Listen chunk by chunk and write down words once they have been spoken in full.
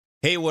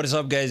Hey, what is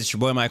up, guys? It's your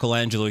boy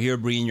Michelangelo here,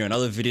 bringing you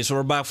another video. So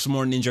we're back for some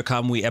more Ninja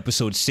Kamui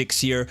episode 6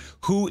 here.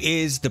 Who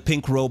is the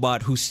pink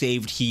robot who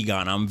saved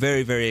Higan? I'm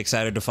very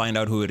excited to find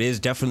out who it is.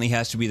 Definitely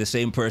has to be the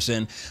same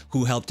person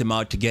who helped him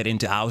out to get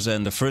into Auza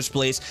in the first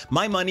place.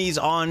 My money's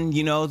on,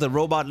 you know, the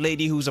robot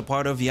lady who's a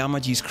part of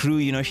Yamaji's crew.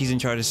 You know, she's in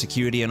charge of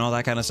security and all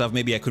that kind of stuff.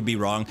 Maybe I could be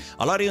wrong.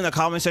 A lot of you in the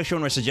comment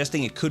section were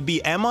suggesting it could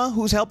be Emma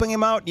who's helping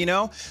him out, you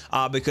know,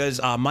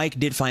 because Mike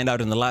did find out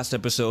in the last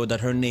episode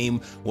that her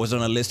name was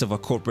on a list of a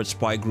corporate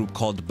spy group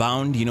called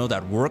Bound, you know,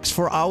 that works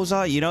for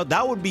Auza. You know,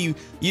 that would be,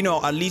 you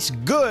know, at least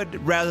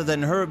good rather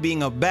than her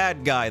being a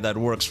bad guy that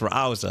works for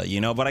Auza,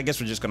 you know. But I guess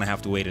we're just gonna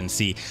have to wait and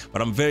see.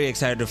 But I'm very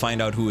excited to find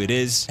out who it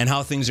is and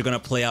how things are gonna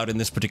play out in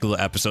this particular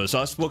episode. So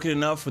I've spoken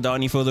enough. Without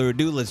any further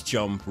ado, let's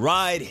jump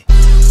right in.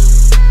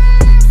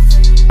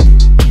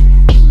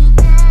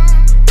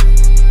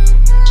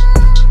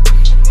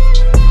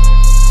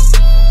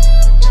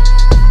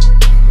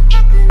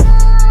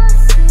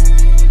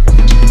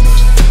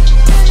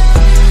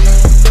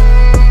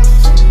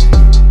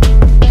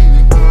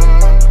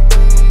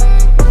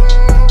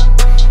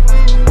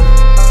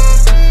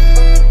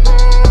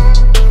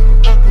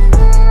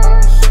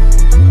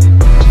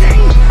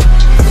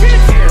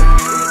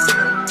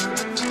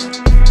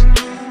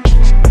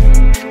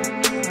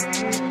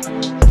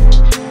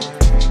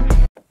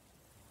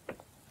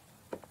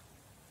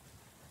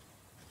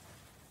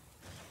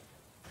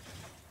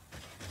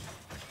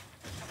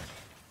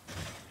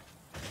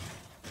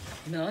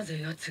 なぜ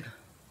奴が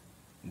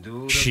ど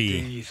うだって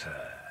いいさ。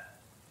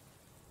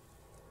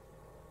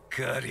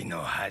狩り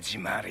の始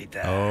まり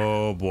だ。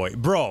 Oh boy,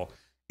 bro,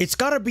 it's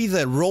gotta be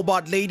the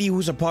robot lady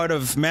who's a part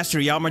of Master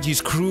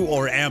Yamaji's crew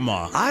or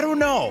Emma. I don't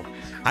know.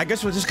 I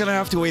guess we're just gonna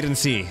have to wait and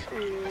see.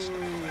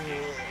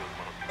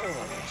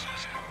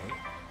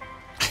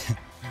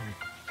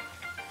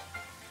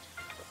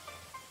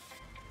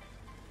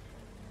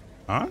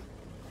 Huh?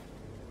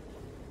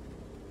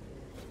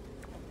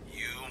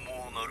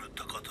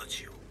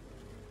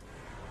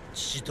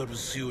 父たる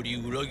巣より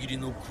裏切り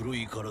の黒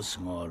いカラス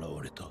が現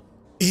れた。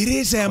 It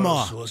is カラ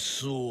Emma. スは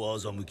巣を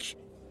欺き、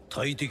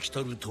大敵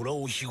たる虎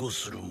を庇護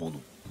する者。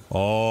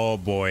 Oh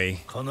boy.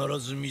 必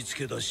ず見つ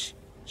け出し、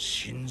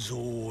心臓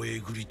をえ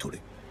ぐり取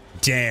れ。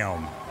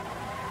 Damn.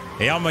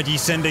 Yamaji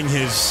sending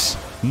his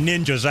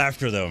ninjas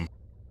after them.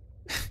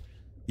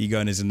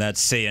 Higan is in that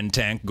Saiyan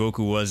tank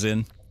Goku was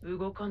in.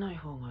 動かない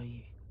方がい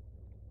い。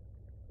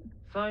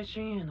最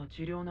新鋭の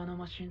治療ナノ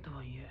マシンと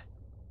はいえ、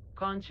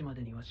完治ま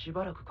でにはし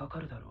ばらくかか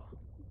るだろう。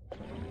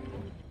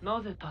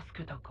なぜ助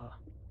けたか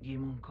疑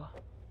問か。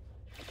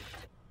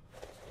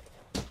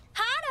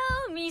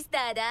Hello,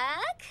 Mr. Duck.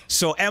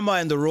 So Emma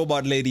and the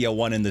robot lady are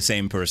one and the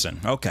same person.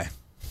 Okay.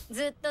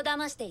 ずっと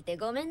騙していて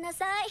ごめんな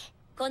さい。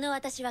この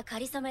私は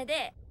仮初め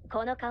で、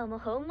この顔も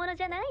本物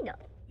じゃないの。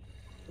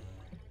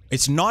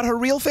It's not her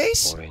real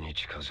face? 俺に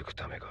近づく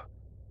ためか。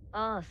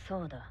ああ、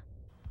そうだ。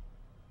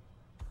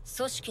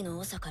組織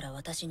の長から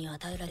私に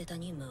与えられた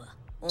任務は。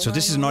 So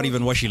this is not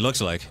even what she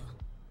looks like.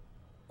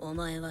 お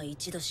前は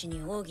一度死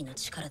に奥義の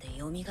力で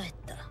蘇っ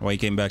た。 Why he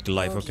came back to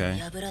life, okay.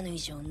 破らぬ以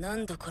上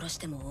何度殺し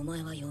てもお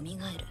前は蘇る。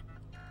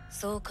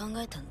そう考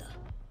えたんだ。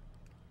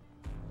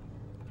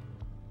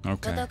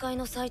 Okay. 戦い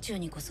の最中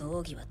にこそ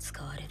奥義は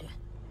使われる。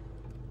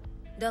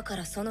だか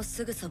らその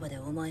すぐそばで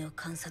お前を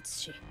観察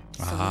し、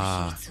そ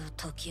の秘密を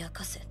解き明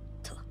かせ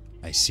と。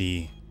 I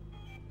see.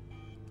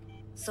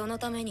 その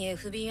ために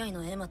FBI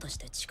のエマとし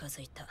て近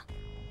づいた。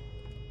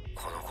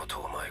 このこ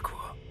とをマイク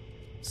は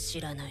知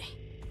らない。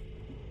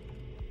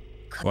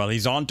 Well,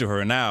 he's on to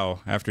her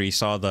now after he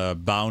saw the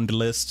bound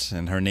list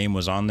and her name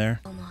was on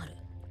there.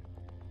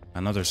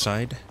 Another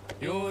side.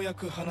 ようや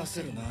く話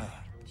せるな、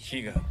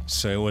ヒガ。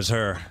 So it was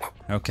her.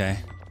 Okay.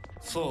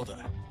 そうだ。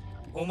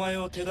お前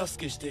を手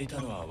助けしてい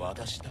たのは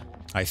私だ。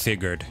 I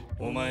figured.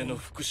 お前の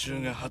復讐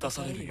が果た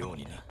されるよう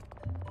にな。組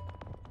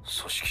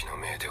織の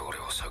命で俺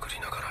を探り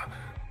ながら、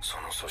そ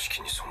の組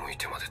織に背い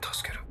てまで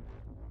助ける。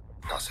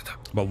なぜだ？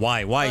 But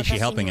why? Why is she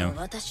helping him?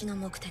 私の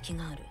目的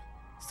がある。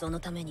そ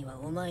のためには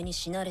お前に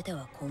死なれて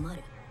は困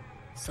る。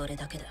それ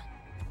だけだ。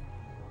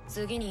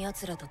次に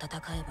奴らと戦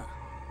えば、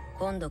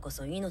今度こ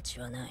そ命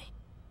はない。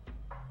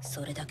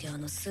それだけあ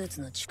のスー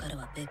ツの力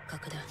は別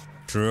格だ。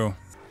 True.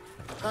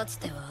 かつ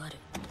てはある。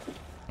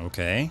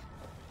 Okay.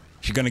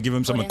 She gonna give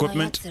him some これが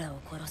equipment? 奴らを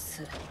殺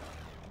す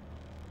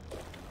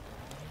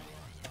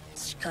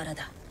力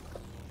だ。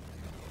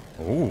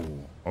 Oh,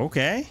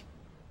 okay.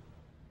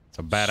 It's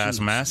a badass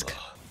mask.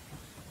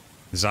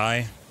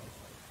 Zai.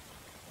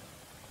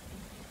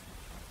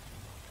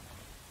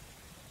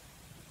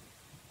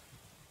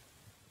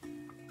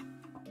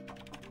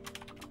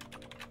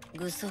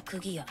 具足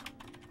ギア。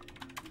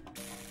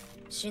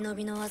忍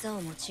びの技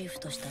をモチーフ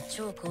とした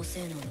超高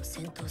性能の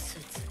戦闘ス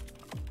ー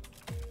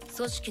ツ。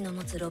組織の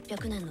持つ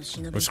600年の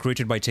忍び。 Was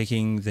created by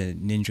taking the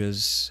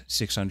ninja's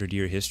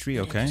 600-year history.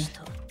 Okay.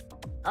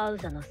 アウ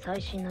ザの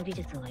最新の技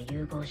術が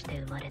融合して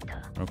生まれた。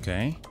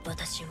 Okay.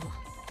 私も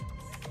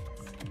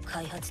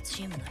開発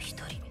チームの一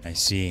人。 I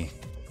see.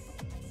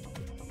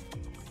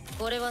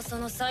 これはそ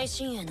の最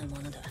新鋭のも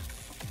のだ。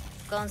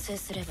完成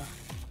すれば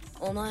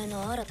お前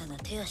の新たな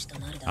手足と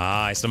なるだろう。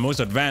 Ah, it's the most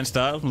advanced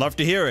style. Love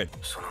to hear it.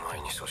 その前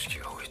に組織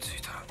が追いつ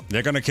いたら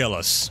They're gonna kill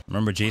us.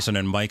 Remember, Jason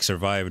and Mike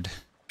survived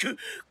く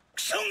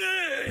そ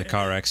the が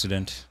car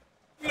accident.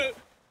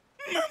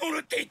 守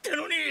るって言った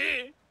のに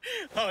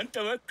あん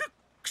たは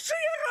クソ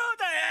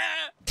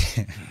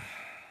野郎だよ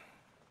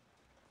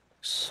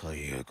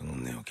最悪の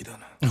寝起きだ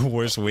な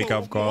Worst wake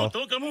up もう call.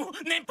 10日も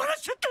寝っぱな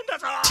しちゃったんだ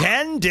ぞ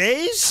 10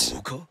 days? そ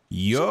うか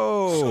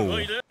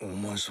Yo. お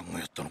前さんが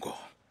やったのか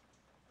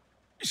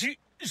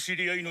知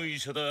り合いの医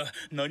者だ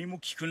何も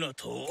聞くな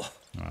と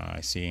Ah,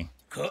 I see.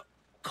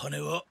 金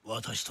は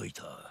渡しとい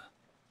た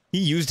He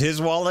used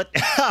his wallet.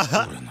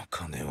 俺の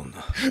金をな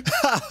こ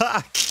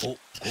こ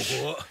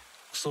は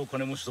クソ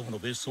金持ちどもの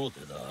別荘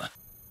でだ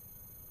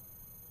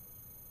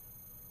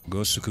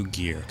Gosuku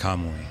Gear,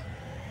 Kamui.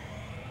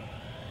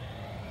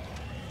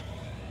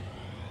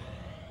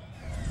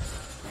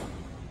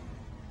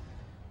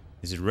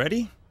 Is it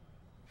ready?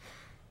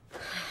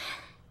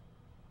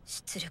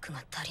 出力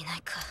が足りな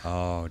いか。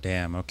 Oh,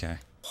 damn, okay.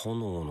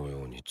 炎の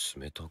ように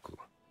冷たく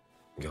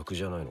逆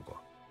じゃないの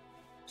か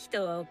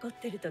人は怒っ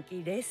てる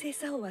時冷静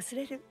さを忘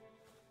れる。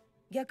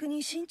逆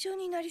に慎重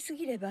になりす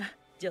ぎれば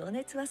情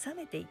熱は冷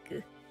めてい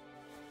く。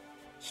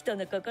人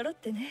の心っ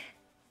てね、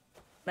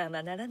ま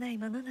まならない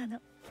ものなの。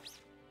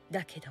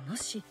だけども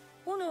し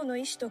炎の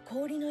意志と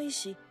氷の意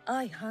志、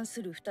相反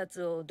する二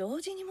つを同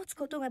時に持つ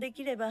ことがで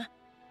きれば、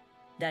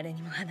誰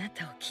にもあな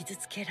たを傷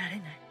つけられ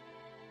ない。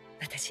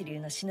私流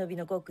の忍び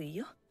の極意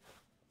よ。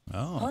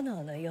 Oh.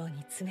 炎のよう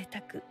に冷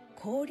たく、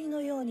氷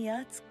のように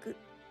熱く、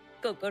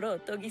心を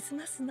研ぎ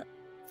澄ますの。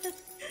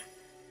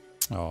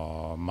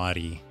 Oh,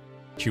 Mari.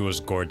 She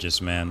was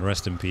gorgeous, man.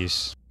 Rest in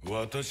peace.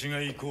 私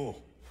が行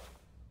こ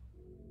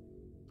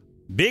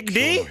Big う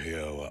D? 部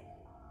屋は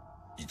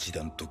一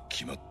段と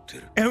決まって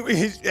る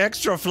His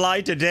extra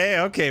fly today?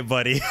 Okay,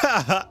 buddy.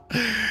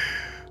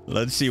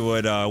 Let's see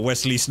what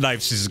Wesley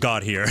Snipes has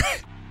got here.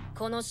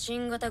 この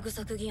新型具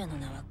作ギアの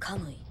名はカ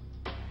ムイ。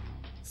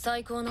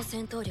最高の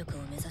戦闘力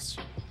を目指し、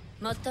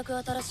全く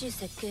新しい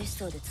設計思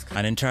想で作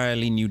An ら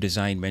entirely new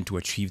design meant to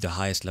achieve the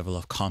highest level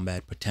of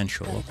combat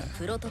potential. れ Okay. た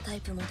プロトタ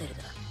イプモデル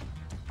だ。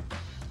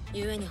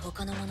故に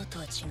他のものと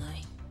は違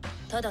い、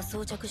ただ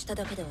装着した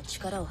だけでは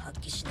力を発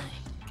揮しない。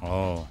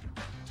 Oh.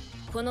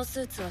 この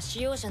スーツは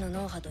使用者の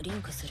脳波とリ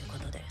ンクするこ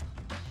とで、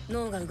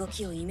脳が動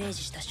きをイメー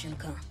ジした瞬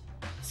間、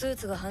スー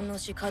ツが反応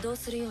し稼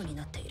働するように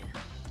なっている。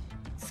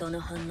その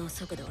反応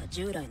速度は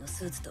従来の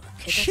スーツとは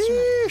桁違い。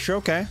 Sheesh,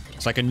 okay.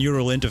 It's like a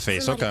neural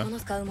interface, つまり okay. この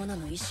使うもの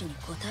の意思に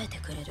応えて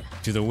くれる。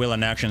 To the will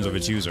and actions of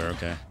its user,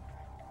 okay.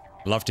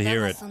 Love to だ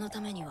hear が it. その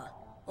ためには、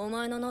お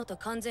前の脳と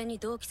完全に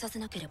同期させ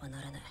なければ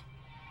ならない。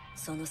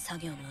その作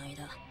業の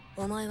間、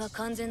お前は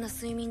完全な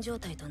睡眠状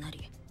態とな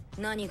り、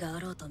何があ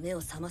ろうと目を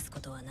覚ますこ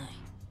とはない。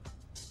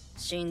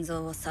心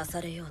臓を刺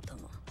されようと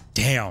も。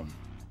 Damn.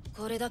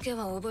 これだけ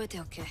は覚えて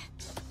おけ。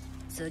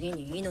次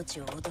に命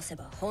を落とせ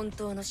ば本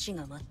当の死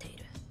が待ってい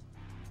る。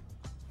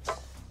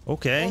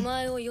 Okay. お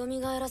前を蘇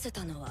らせ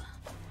たのは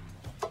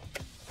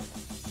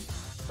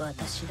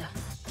私だ。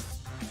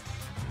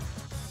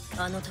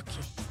あの時、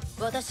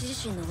私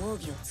自身の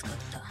奥義を使っ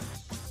た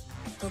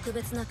特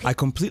別な I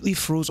completely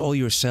froze all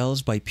your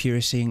cells by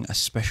piercing a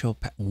special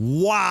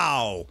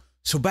Wow!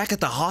 So back at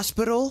the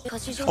hospital?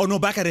 Oh no,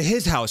 back at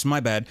his house,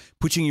 my bad.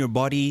 Putting your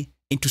body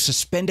into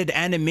suspended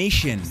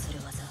animation. する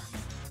技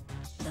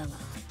だが、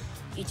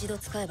一度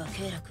使えば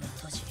経絡は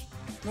閉じ、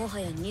もは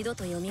や二度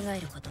と蘇る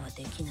ことは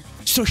できない。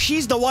 So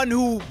she's the one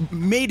who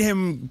made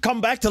him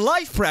come back to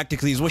life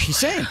practically, is what she's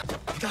saying.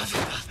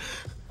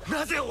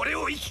 なぜ俺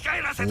を生き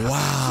返らせた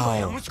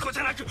Wow. 息子じ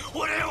ゃなく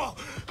俺を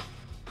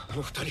あ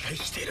の二人が生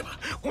きていれば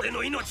俺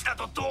の命だ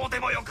とどうで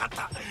もよかっ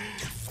た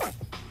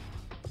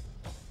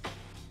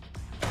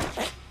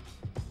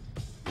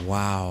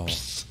Wow.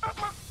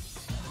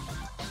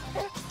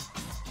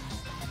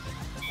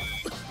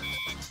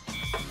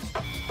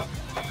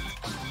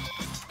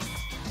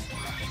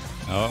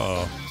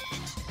 Uh-oh.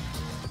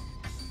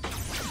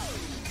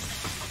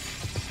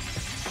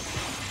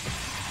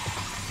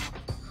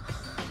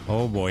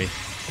 Oh boy.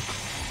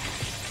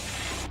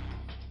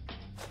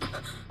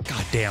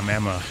 Goddamn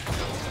Emma.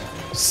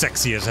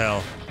 Sexy as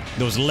hell.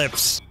 Those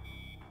lips.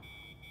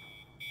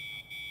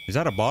 Is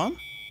that a bomb?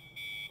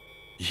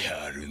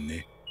 やる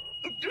ね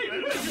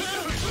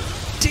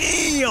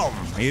Damn!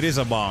 It is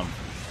a bomb.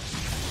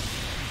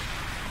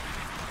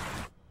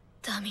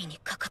 ダミーに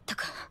かかった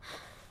か。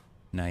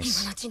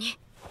 Nice. 今のうちに。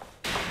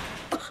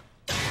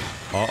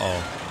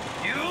 Uh-oh.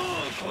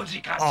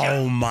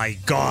 Oh my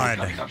god.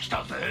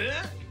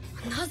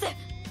 なぜ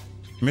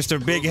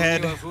Mr. Big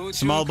Head,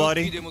 small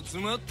body. でも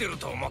詰まってる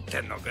と思って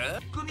んのか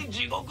国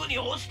地獄に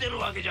落ちてる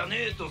わけじゃ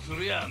ねえとす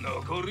るや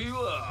残り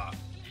は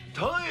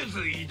絶え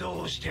ず移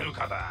動してる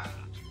かだ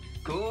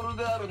コール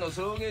ガールの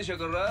送迎車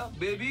から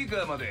ベビーカ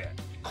ーまで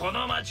こ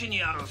の街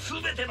にある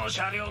全ての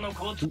車両の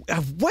交通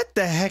What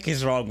the heck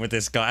is wrong with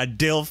this guy? A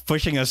DILF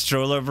pushing a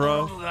stroller,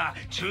 bro? が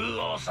中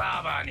央サ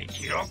ーバーに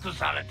記録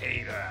されてい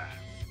る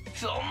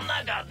そん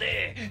中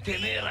でて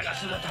めえらが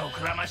姿を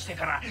くらまして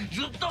から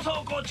ずっと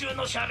走行中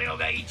の車両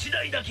が1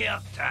台だけあ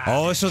った。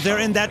 Oh, so they're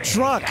in that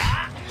truck.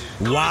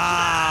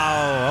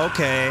 Wow,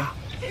 okay.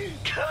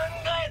 考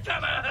えた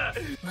な。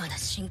まだ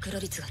シンクロ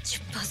率が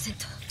 10%。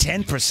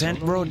 10%,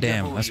 bro?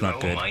 Damn, that's not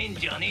good. お前ん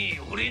じゃね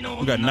え、俺の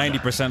We got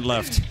 90%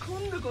 left.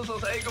 今度こそ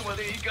最後ま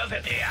で行か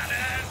せてやる。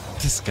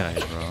 This guy,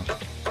 bro.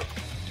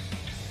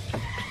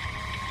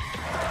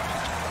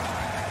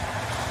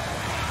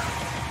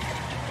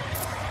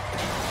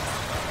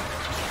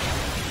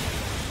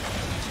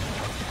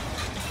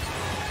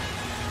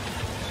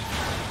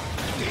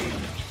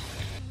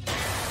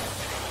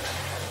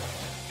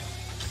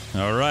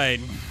 All right,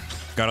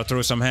 gotta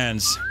throw some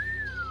hands.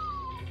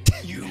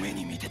 夢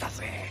に見てた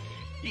ぜ。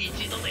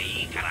一度で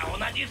いいから同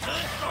じスー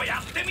ツを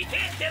やってみて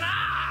って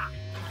な。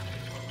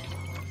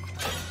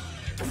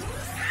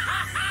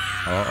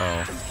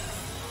 Uh-oh.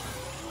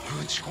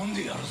 ぶち込ん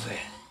でやるぜ。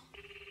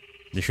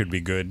 This should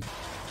be good.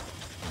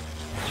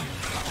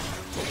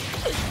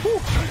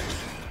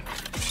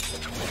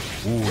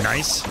 Ooh,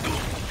 nice.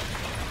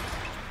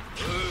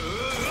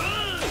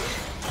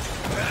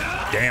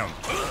 Damn.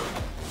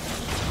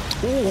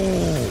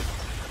 Ooh.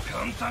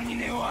 簡単に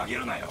根を上げ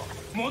るなよ。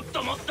もっ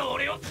ともっと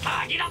俺を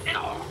たぎらせ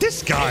ろ。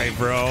 This guy,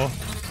 bro.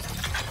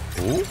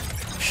 Ooh.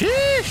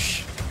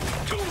 Sheesh.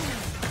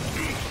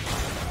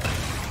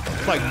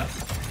 Like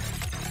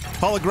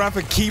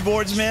holographic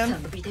keyboards, man.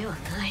 旅では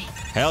ない。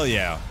 Hell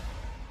yeah.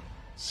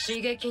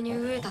 刺激に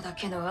飢えただ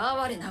けの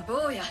哀れな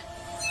坊や。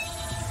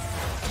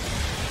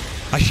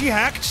 Has she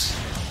hacked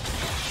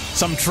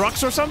some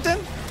trucks or something?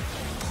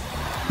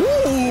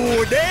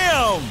 Ooh,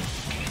 damn.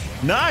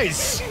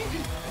 Nice.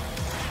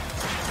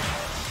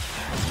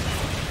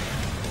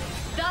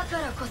 だか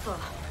らこそ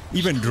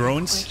Even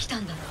drones? 来た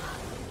んだな。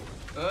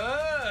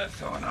ああ、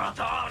その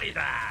通り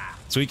だ。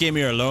 So he came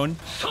here alone?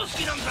 組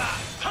織なんだ。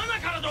花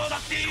からどうだ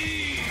っていい。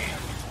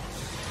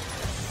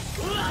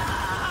うわ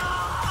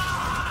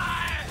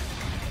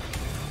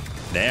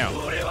ー。 Damn.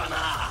 俺は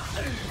な、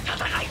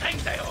戦いたい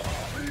んだよ。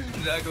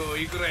だが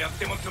いくらやっ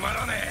てもつま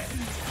らねえ。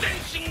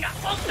全身が追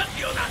った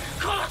ような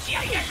殺し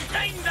合いがし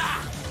たいんだ。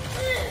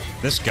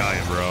 This guy,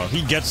 bro.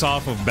 He gets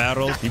off of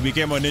battle. He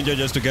became a ninja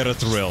just to get a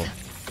thrill.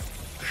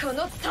 こ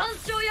の単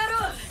勝野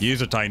郎。 He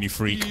is a tiny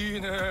freak. い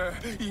いね。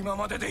今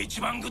までで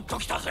一番グッと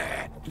きた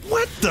ぜ。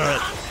 What the? なん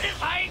て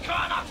最高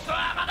のクソ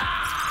山だ。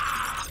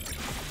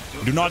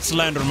 Do not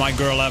slander my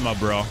girl Emma,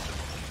 bro.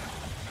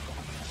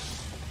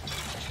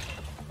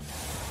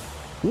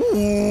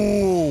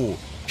 Ooh.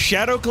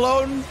 Shadow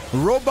clone?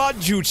 Robot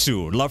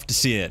jutsu. Love to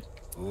see it.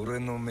 俺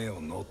の目を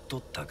乗っ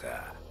取った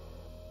か。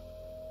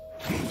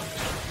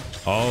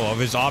 Oh, of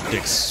his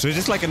optics. So is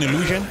this like an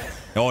illusion?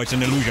 Oh, it's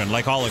an illusion,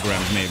 like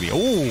holograms, maybe.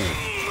 Ooh.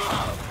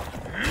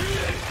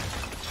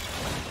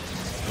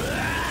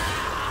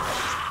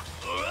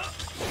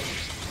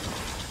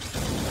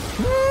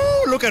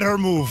 Woo, look at her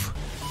move.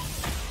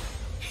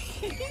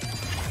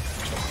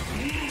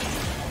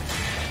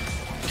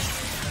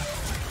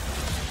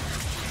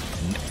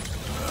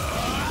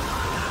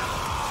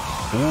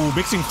 Ooh,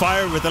 mixing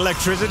fire with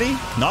electricity?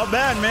 Not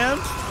bad, man.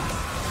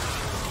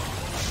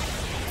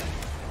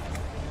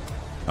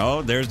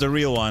 Oh, there's the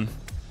real one.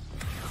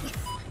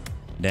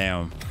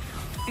 Damn.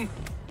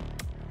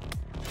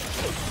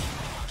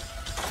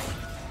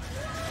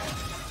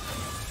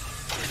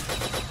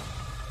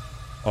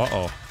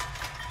 Uh-oh.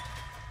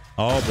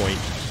 Oh, boy.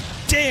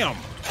 Damn!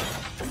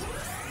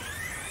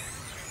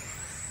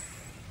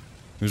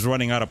 He was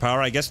running out of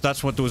power. I guess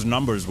that's what those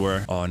numbers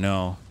were. Oh,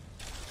 no.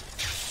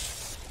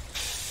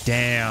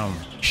 Damn.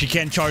 She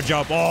can't charge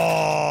up.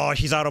 Oh,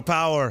 she's out of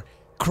power.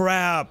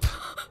 Crap.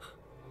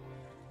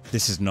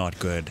 This is not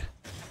good.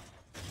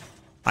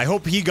 I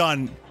hope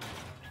Higan...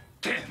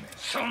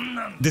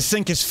 The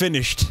sync is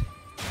finished.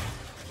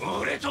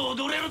 Oh,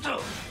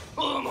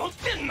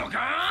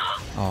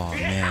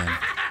 man.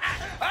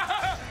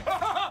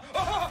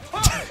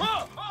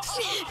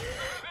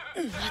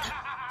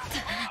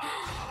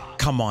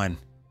 Come on.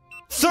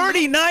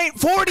 39,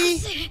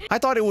 40? I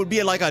thought it would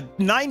be like a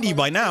 90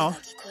 by now.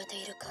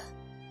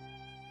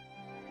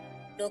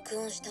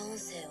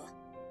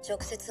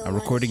 I'm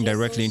recording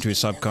directly into his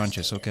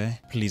subconscious,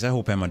 okay? Please, I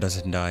hope Emma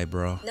doesn't die,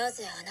 bro.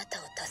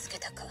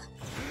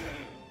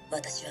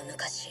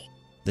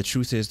 The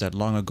truth is that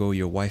long ago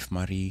your wife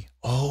Marie...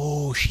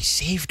 Oh, she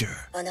saved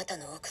her.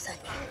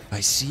 I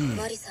see.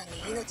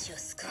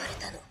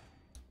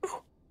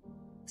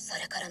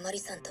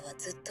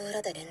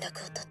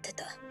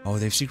 Oh,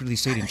 they've secretly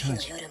stayed in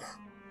touch.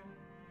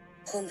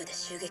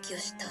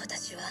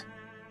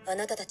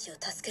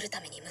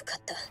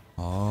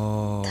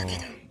 Oh.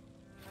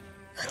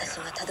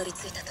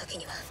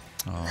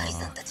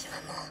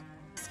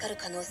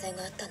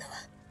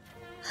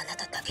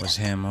 Was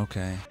him,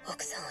 okay.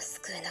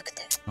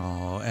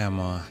 Oh,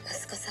 Emma.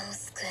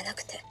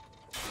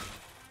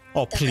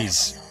 Oh,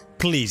 please.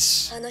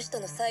 Please.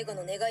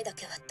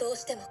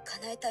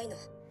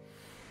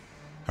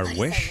 Her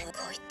wish?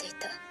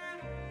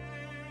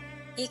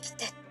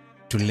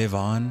 To live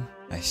on?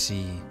 I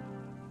see.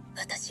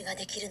 私が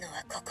できるの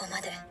はここ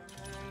まで。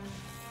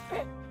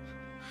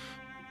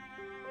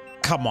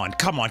 Come on,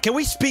 come on. Can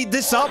we speed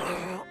this up?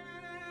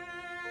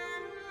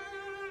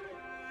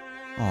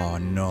 Oh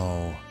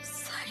no.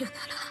 さよな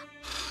ら。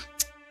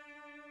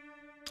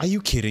 Are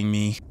you kidding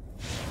me?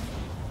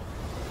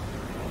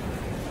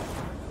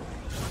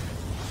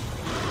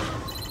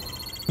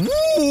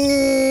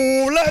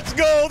 Woo! Let's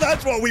go!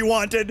 That's what we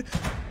wanted!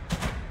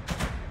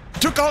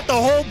 Took out the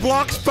whole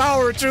block's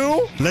power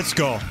too? Let's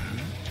go.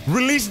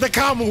 Release the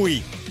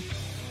Kamui!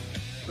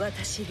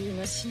 私流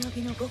の忍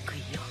びの極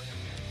意よ。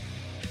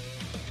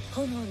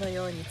炎の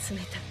ように冷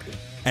たく。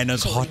 And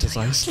as hot as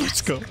ice.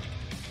 Let's go.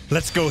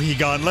 Let's go,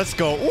 Higan. Let's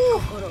go. Ooh.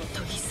 心を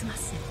研ぎ澄ま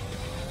す。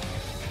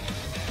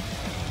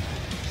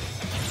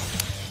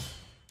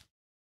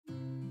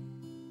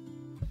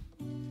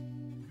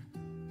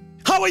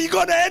 How are you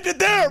gonna end it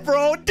there,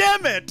 bro?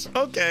 Damn it!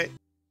 Okay.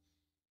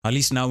 At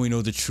least now we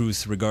know the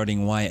truth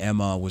regarding why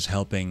Emma was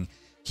helping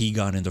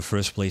Higan in the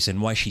first place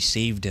and why she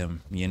saved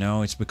him. You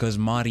know, it's because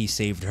Mari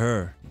saved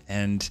her.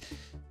 And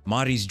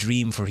Mari's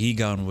dream for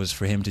Higan was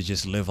for him to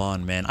just live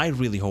on, man. I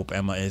really hope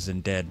Emma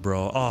isn't dead,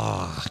 bro.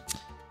 Oh,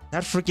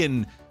 that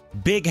freaking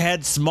big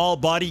head, small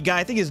body guy.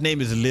 I think his name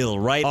is Lil,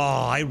 right? Oh,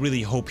 I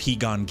really hope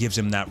Higan gives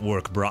him that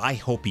work, bro. I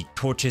hope he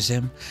tortures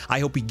him.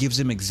 I hope he gives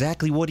him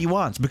exactly what he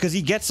wants, because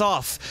he gets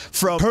off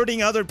from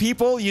hurting other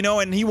people, you know,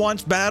 and he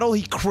wants battle.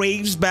 He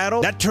craves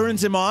battle. That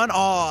turns him on. Oh,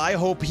 I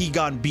hope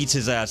Higan beats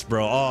his ass,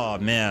 bro. Oh,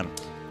 man.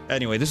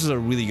 Anyway, this is a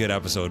really good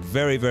episode.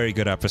 Very, very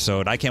good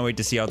episode. I can't wait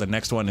to see how the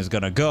next one is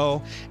gonna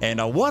go.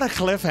 And what a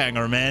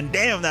cliffhanger, man.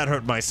 Damn, that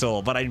hurt my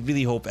soul. But I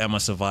really hope Emma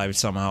survived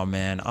somehow,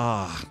 man.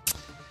 Ah.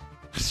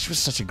 She was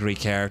such a great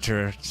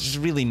character. Just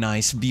really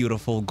nice,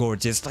 beautiful,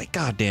 gorgeous. Like,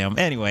 goddamn.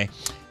 Anyway,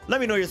 let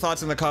me know your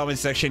thoughts in the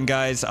comments section,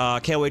 guys.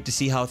 Can't wait to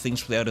see how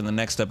things play out in the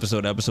next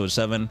episode, episode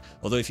 7.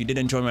 Although, if you did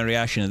enjoy my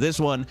reaction to this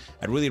one,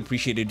 I'd really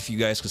appreciate it if you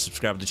guys could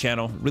subscribe to the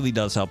channel. It really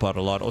does help out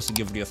a lot. Also,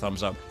 give it a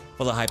thumbs up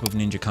for the hype of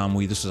Ninja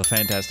Kamui. This was a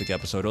fantastic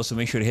episode. Also,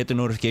 make sure to hit the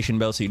notification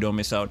bell so you don't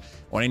miss out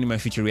on any of my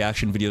future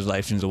reaction videos,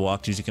 live streams, or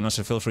walkthroughs. You can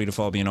also feel free to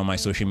follow me on all my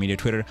social media,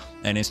 Twitter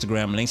and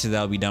Instagram. Links to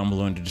that will be down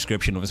below in the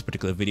description of this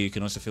particular video. You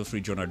can also feel free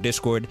to join our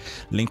Discord.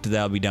 Link to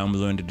that will be down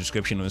below in the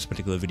description of this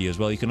particular video as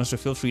well. You can also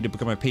feel free to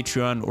become a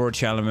Patreon or a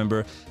channel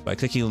member by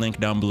clicking the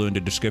link down below in the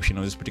description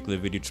of this particular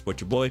video to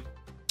support your boy.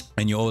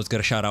 And you always get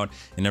a shout out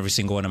in every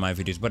single one of my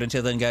videos. But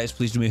until then, guys,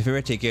 please do me a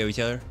favor, take care of each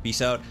other,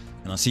 peace out,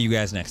 and I'll see you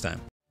guys next time.